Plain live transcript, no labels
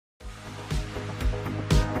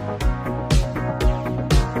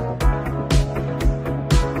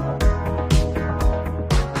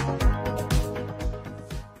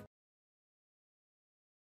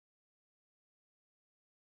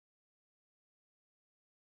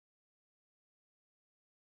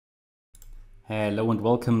Hello and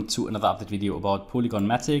welcome to another update video about Polygon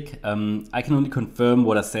MATIC. I can only confirm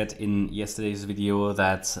what I said in yesterday's video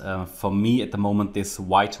that for me at the moment this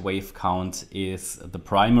white wave count is the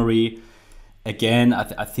primary. Again,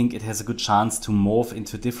 I think it has a good chance to morph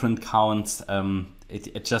into different counts.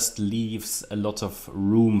 It just leaves a lot of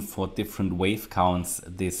room for different wave counts,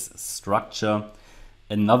 this structure.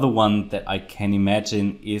 Another one that I can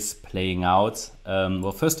imagine is playing out.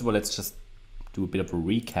 Well, first of all, let's just do a bit of a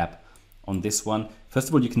recap on this one. First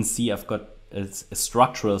of all, you can see I've got a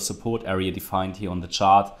structural support area defined here on the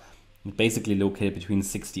chart, basically located between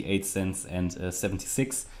 68 cents and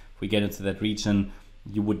 76. If we get into that region,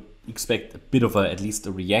 you would expect a bit of at least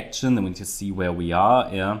a reaction. Then we need to see where we are.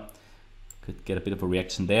 Yeah, could get a bit of a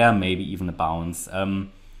reaction there, maybe even a bounce.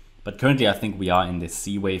 But currently, I think we are in this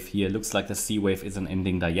C wave here. Looks like the C wave is an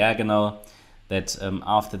ending diagonal. That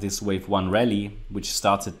after this wave one rally, which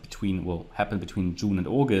started happened between June and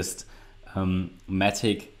August,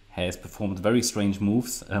 MATIC has performed very strange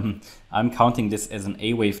moves. I'm counting this as an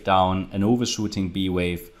A wave down, an overshooting B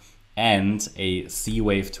wave, and a C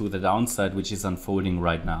wave to the downside, which is unfolding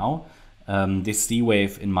right now. This C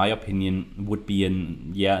wave, in my opinion, would be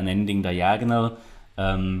an ending diagonal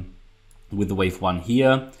with the wave one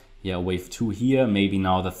here, wave two here, maybe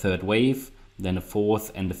now the third wave, then a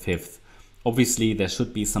fourth and a fifth. Obviously, there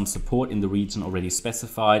should be some support in the region already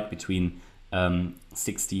specified between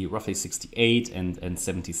roughly 68 and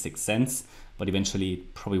 76 cents, but eventually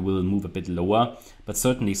it probably will move a bit lower, but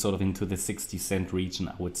certainly sort of into the 60-cent region,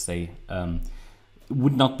 I would say.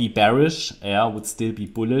 Would not be bearish, would still be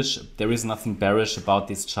bullish. There is nothing bearish about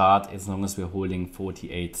this chart as long as we're holding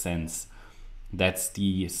 48 cents. That's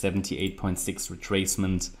the 78.6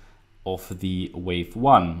 retracement of the wave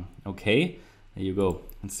one. Okay, there you go.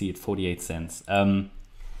 You can see it, 48 cents.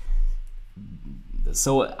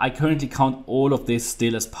 So I currently count all of this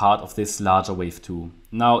still as part of this larger wave two.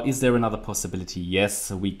 Now, is there another possibility?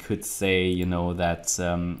 Yes, we could say,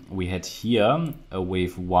 that we had here a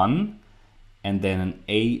wave one and then an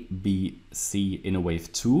A, B, C in a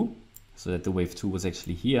wave two. So that the wave two was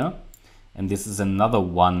actually here. And this is another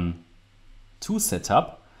 1-2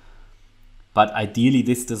 setup. But ideally,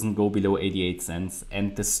 this doesn't go below 88 cents.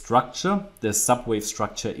 And the structure, the subwave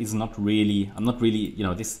structure is not really,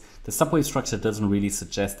 the subwave structure doesn't really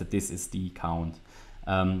suggest that this is the count.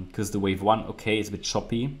 Because the wave one, okay, is a bit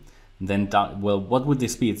choppy. And then, what would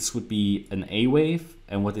this be? This would be an A wave.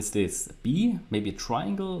 And what is this? B? Maybe a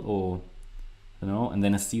triangle or, and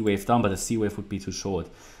then a C wave down, but a C wave would be too short.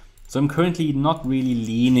 So I'm currently not really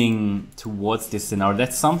leaning towards this scenario.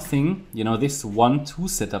 That's something, this 1-2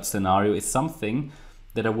 setup scenario is something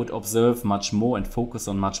that I would observe much more and focus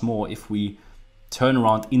on much more if we turn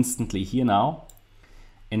around instantly here now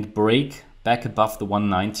and break back above the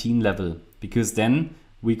 119 level. Because then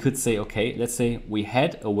we could say, okay, let's say we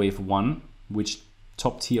had a wave one, which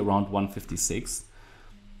topped here around 156.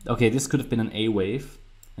 Okay, this could have been an A wave.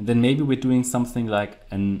 And then maybe we're doing something like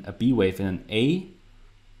a B wave in an A,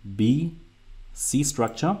 B, C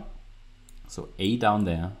structure. So A down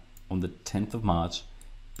there on the 10th of March,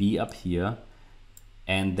 B up here,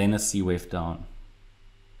 and then a C wave down.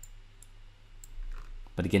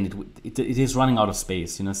 But again, it is running out of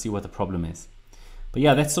space, see what the problem is. But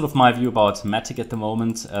yeah, that's sort of my view about MATIC at the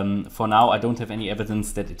moment. For now, I don't have any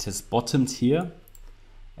evidence that it has bottomed here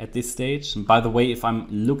at this stage. And by the way, if I'm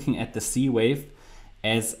looking at the C wave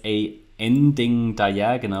as a ending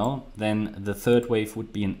diagonal, then the third wave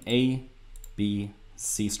would be an A, B,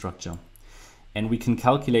 C structure. And we can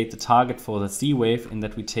calculate the target for the C wave in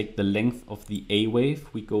that we take the length of the A wave,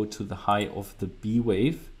 we go to the high of the B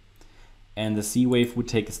wave, and the C wave would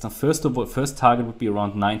take us down. First target would be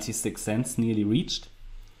around 96 cents, nearly reached,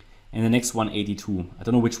 and the next one 82. I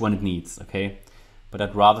don't know which one it needs, okay? But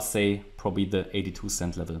I'd rather say probably the 82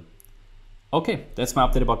 cent level. Okay, that's my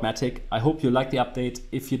update about MATIC. I hope you liked the update.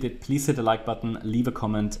 If you did, please hit the like button, leave a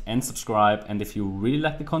comment and subscribe. And if you really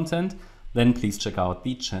like the content, then please check out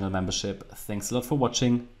the channel membership. Thanks a lot for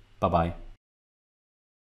watching. Bye-bye.